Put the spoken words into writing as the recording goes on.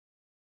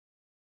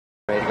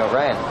Ready to go,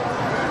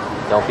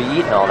 Ryan? Don't be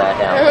eating all that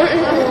now.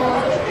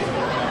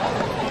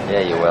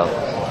 Yeah, you will.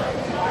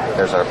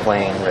 There's our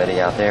plane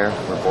ready out there.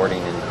 We're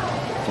boarding in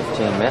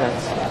 15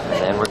 minutes,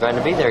 and then we're going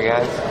to be there,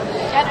 guys.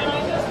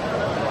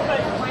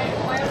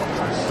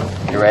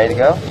 You ready to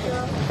go?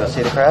 Go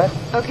see the crowd?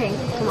 Okay,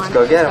 come on. Let's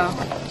go get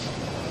them.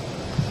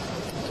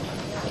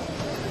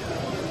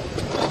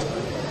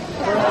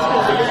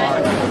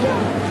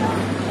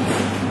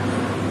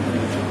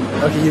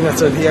 Okay,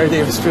 so the air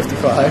day was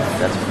 55.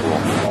 That's cool.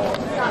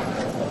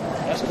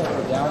 That's going to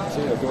go down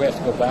too. Or do we have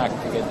to go back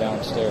to get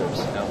downstairs?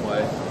 That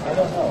way. I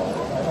don't know.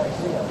 I don't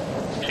see them.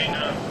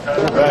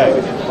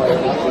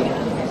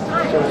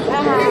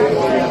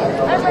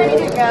 I'm ready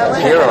to go.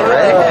 You're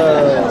already?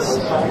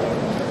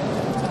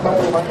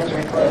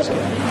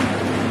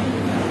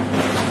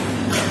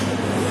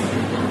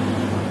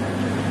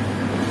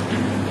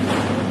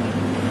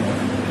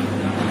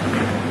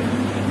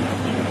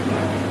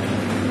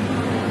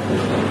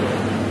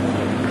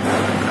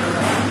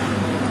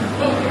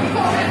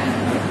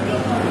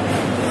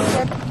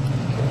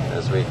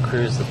 As we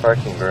cruise the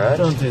parking garage.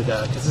 Don't do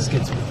that, because this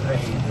gets, I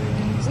hate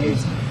reading these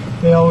gates.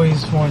 They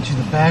always want you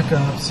to back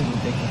up so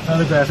that they can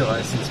photograph your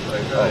license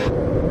plate,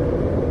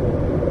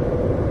 right?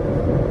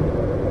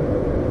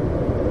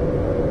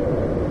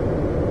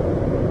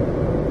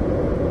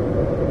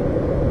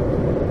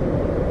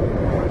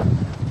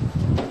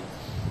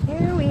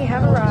 Here we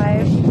have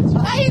arrived.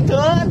 How you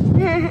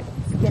doing?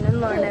 Skin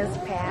and Lorna's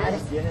pad.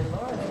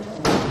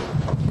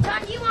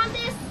 Doc, you want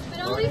this? But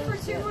only for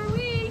 2 more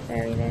weeks.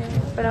 Very nice.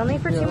 But only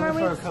for 2 more For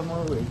a weeks. couple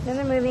more weeks. Then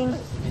they're moving.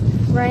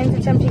 Ryan's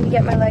attempting to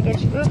get my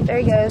luggage. Oop, there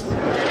he goes. You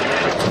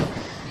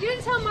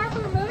didn't tell Mark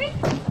we were moving?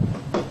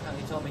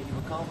 He told me he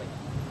would call me.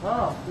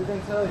 Oh, we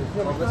didn't tell you.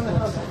 Yeah, we're coming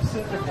out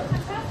specifically.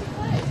 Fantastic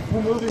place.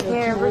 We're moving in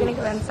Here, 2 we're gonna weeks.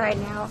 go inside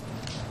now.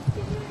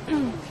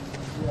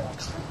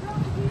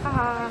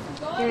 Haha,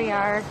 here we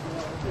are.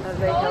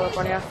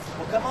 California.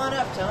 Well, come on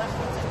up, Tom.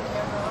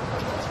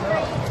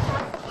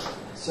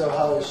 So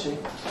how is she?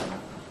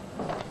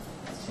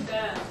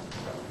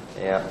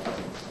 Yeah.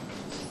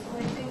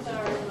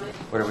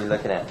 What are we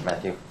looking at,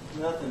 Matthew?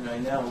 Nothing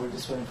right now. We're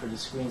just waiting for the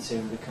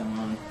screensaver to come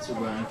on so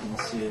Brian can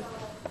see it.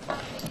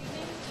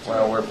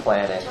 Well, we're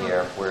planning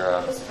here.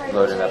 We're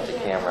loading up the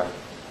camera.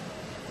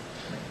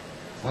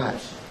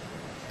 What?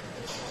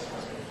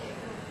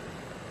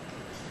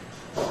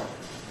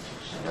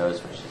 She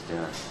knows what she's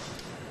doing.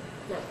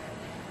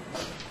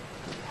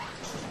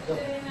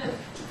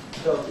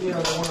 So, you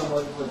know, the one I'm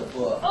looking for the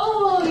book.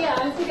 Oh, yeah.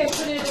 I think I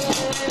put it in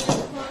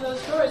one of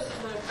those drawers. As a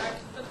matter of fact,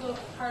 that's a little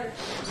harder.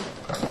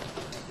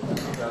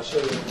 I'll show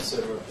you the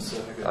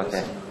Pacific.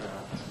 Okay.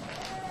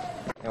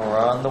 And we're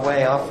on the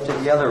way off to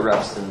the other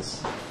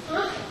Rustins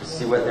to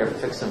see what they're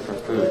fixing for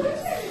food.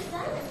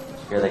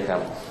 Here they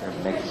come.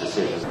 They're making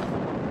decisions.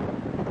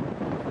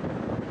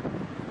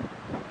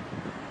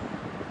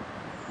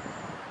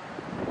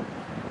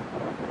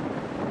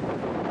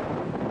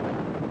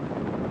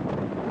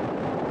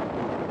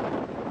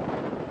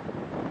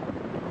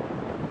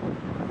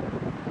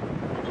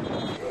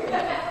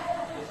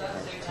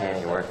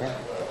 Tanny working.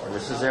 And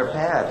this is their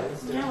pad.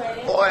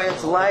 Boy,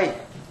 it's light.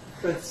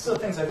 But still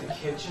things like the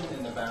kitchen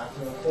and the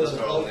bathroom. Those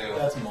are all new.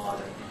 That's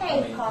modern.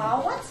 Hey,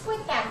 Paul, what's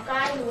with that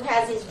guy who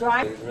has his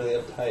drawing? It's really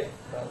uptight.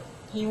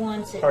 He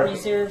wants it Parking.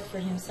 reserved for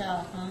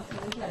himself, huh?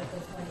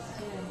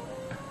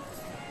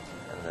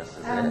 And this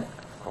is it,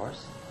 of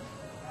course.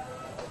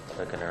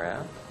 Looking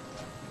around.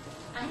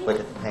 Look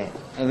at the paint.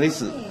 At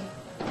least,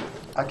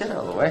 I'll get it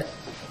all the way.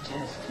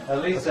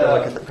 at least Let's go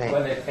look at the paint.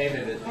 when they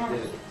painted it, they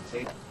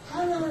did it.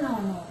 Oh,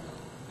 no.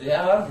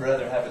 Yeah, I'd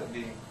rather have it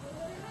be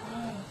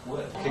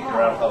wood. Kick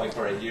around probably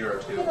for a year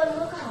or two. Yeah, but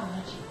look how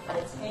much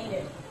it's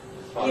painted.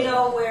 You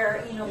know,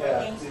 where Yeah,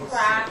 things it's-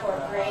 crack or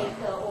break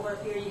over a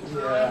period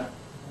of time.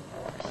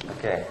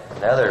 Okay,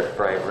 another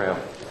bright room.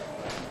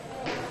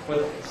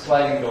 With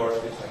sliding doors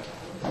between.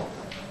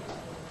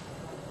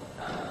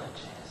 Oh,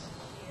 jeez.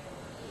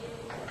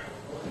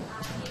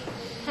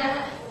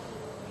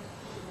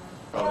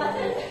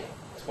 Probably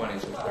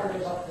 20s or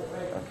 30s.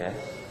 Okay.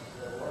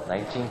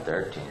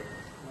 1913.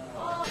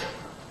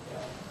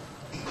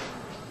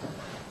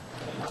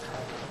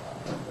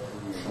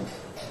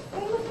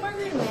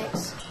 Margarita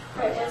mix.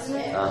 Isn't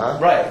it? Uh-huh.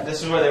 Right.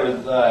 This is where they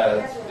would,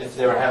 if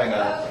they were having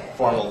a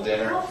formal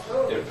dinner,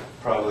 they would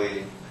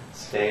probably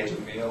stage a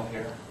meal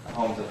here.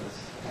 Home to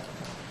this.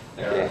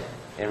 Okay,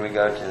 and we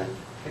go to the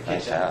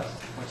nice kitchen, house.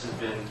 which has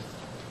been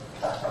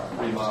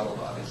remodeled,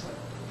 obviously.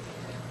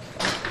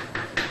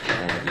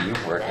 And you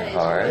working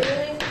hard.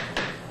 Nice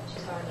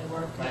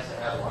to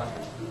have one.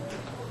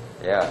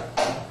 Yeah.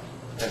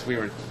 Because we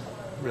were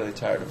really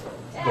tired of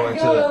going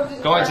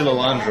to the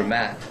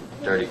laundromat.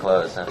 Dirty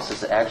clothes. Now, this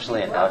is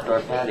actually an outdoor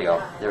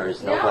patio. There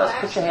is no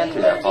glass. Put your hand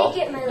through that, Paul.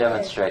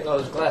 Demonstrate. Oh,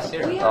 there's glass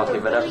here. Okay,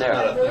 but up there.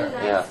 Not up there.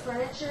 Yeah.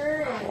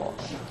 Furniture and Cool.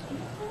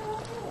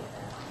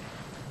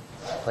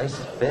 This place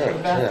is big,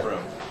 too.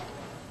 Bathroom.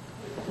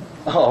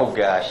 Oh,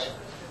 gosh.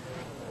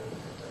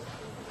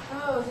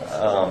 oh, this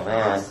Oh, is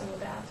man. awesome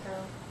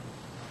bathroom.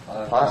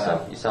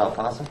 Possum. You saw a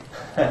possum?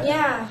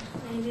 Yeah,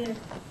 I did.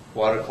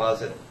 Water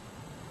closet,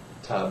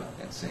 tub,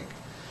 and sink.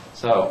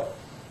 So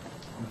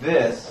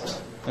this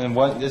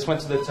this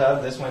went to the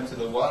tub. This went to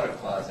the water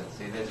closet.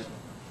 See, they just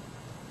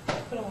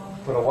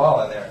put a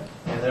wall in there,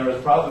 and there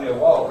was probably a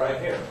wall right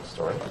here.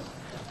 Storage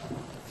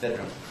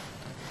bedroom.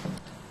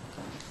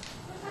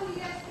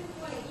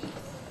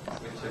 We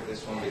took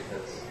this one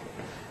because.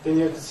 Then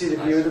you have to see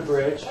the view of the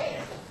bridge.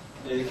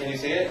 Can you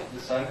see it? The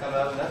sun come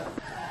out of that?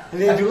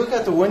 And then if you look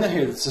out the window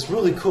here, it's this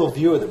really cool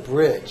view of the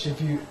bridge.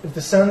 If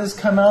the sun has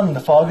come out and the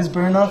fog is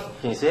burning off.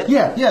 Can you see it?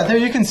 Yeah, there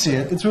you can see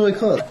it. It's really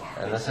cool.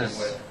 And this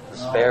is the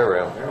spare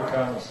room. Here it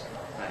comes.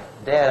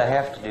 Dad, I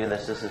have to do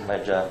this. This is my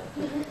job.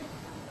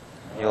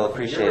 You'll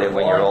appreciate it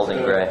when you're old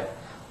and gray.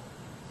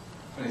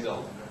 When he's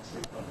old and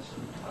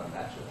sleep on a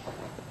mattress.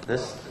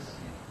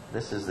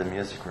 This is the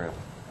music room.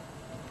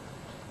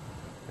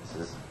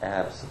 This is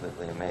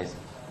absolutely amazing.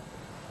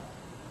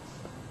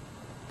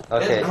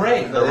 Okay, It's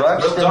great, the but it's real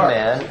Ruxton dark.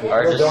 men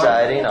are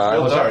deciding on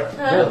Real dark.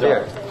 real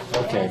beer.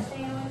 Okay.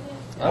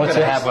 I'm going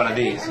to have one of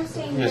these. Is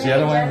the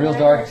other one real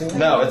dark too?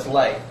 No, it's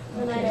light.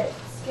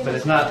 But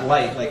it's not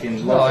light like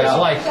in No, it's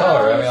light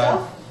color. I mean,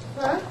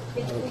 Huh?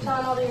 You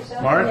telling all to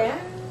yourself? Mark? Yeah.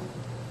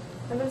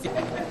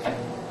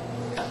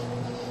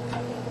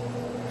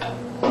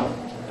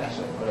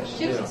 Actually, what I should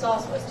Chips do. and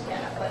salsa was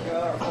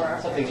together,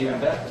 but Something's even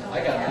better.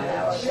 I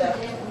got it.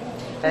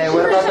 Hey,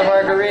 what about the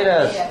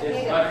margaritas?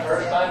 It's my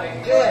first time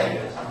making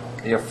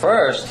margaritas. Your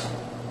first?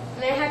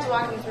 And I had to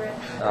walk him through it.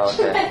 Oh,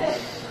 okay.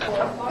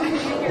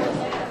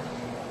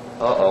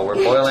 Uh-oh, we're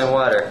boiling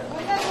water.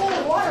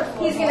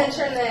 He's going to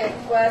turn the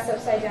glass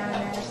upside down in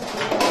there or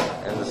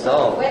something. And the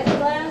salt. Wet the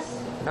glass?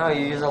 No,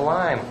 you use a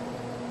lime.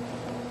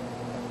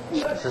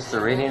 Is this the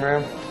reading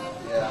room?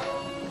 Yeah.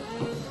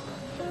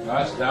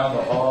 nice down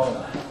the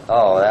hall.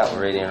 Oh, that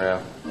reading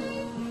room.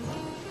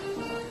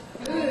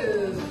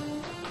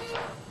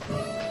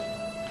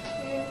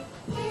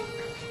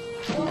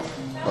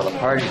 Well, the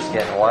party's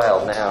getting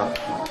wild now.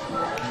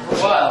 For a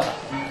while.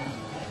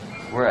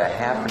 We're a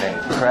happening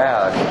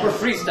crowd. We're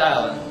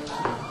freestyling.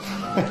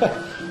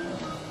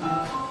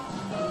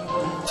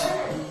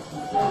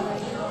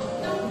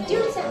 Do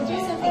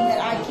something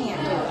that I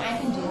can't do. I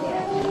can do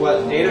that. What,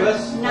 8 of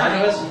us?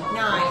 9 of us?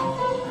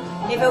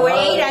 9. If it were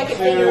 8, I could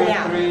figure it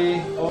out. 3.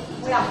 Well,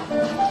 doesn't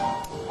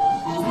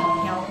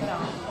help at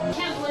all.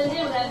 can't blend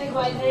in with that big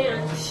white van.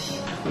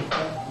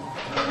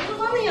 A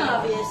little on the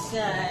obvious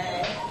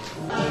side.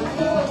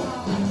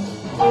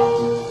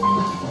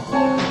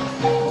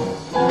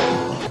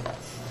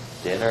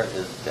 Dinner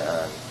is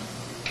done.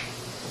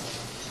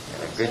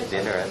 And a good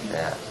dinner at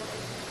that.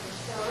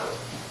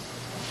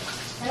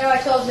 I know I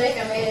told Nick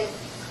I made it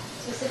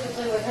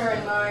specifically with her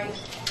in mind.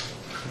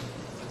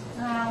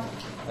 Well,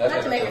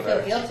 Not to make her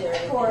feel guilty or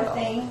anything. poor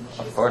thing.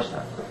 Of course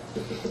not.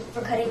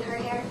 For cutting her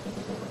hair?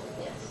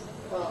 Yes.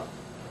 Well,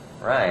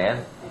 Ryan.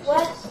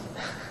 what?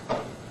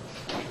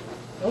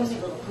 Nosy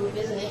little poop,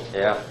 isn't it?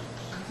 Yeah.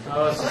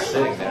 Oh, it's just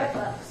sitting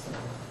there.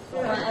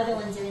 My other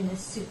ones are in the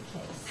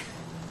suitcase.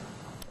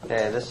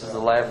 Okay, this is the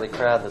lively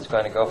crowd that's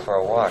going to go for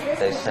a walk,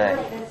 they say.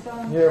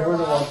 Yeah, we're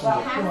the ones.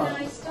 Well, have a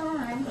nice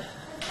time.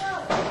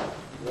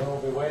 We'll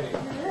be waiting.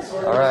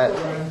 All right.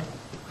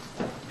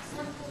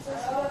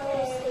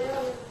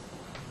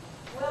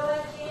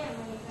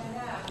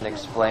 Nick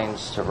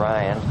explains to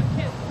Ryan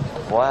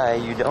why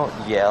you don't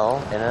yell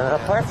in an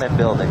apartment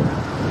building.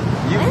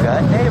 You've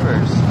got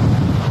neighbors.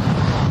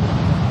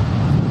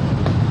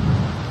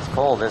 It's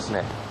cold, isn't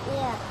it?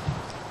 Yeah.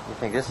 You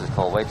think this is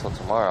cold? Wait till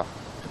tomorrow.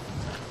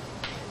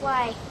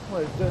 Why?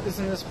 What,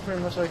 isn't this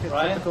pretty much like a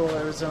Ryan? typical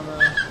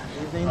Arizona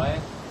evening?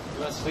 Ryan,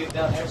 you want to sleep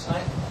down here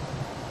tonight?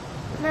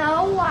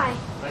 No, why?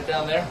 Right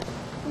down there?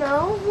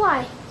 No,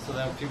 why? So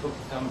then people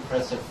can come and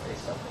press their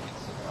face up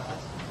against the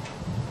glass.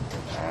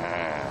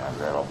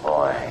 Little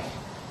boy.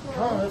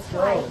 Oh, let's go.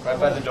 Right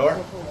by the door?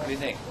 What do you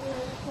think?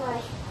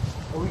 Why?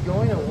 Are we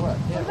going or what?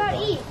 What about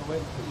Eve?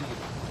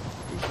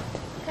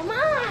 Come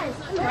on!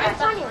 Come on,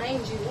 Tanya.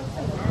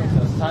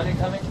 Is Tanya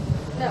coming?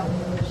 No,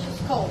 she's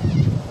cold.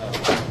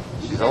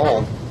 She's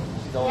old.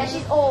 Yeah,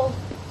 she's old.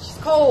 She's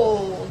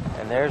cold.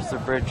 And there's the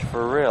bridge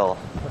for real.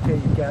 Okay,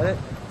 you got it?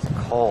 It's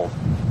cold.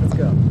 Let's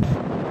go.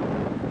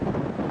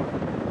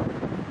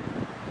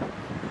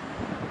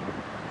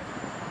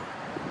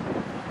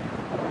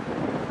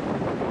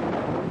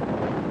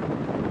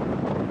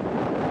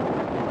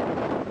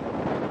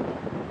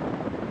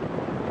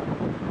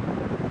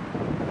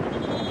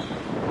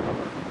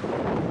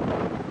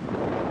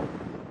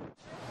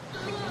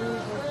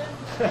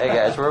 Hey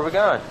guys, where are we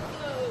going?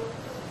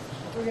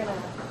 We're gonna.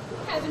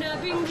 Have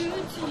not been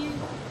good to you.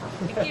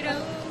 Get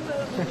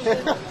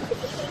over.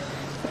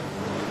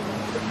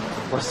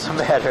 What's the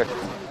matter?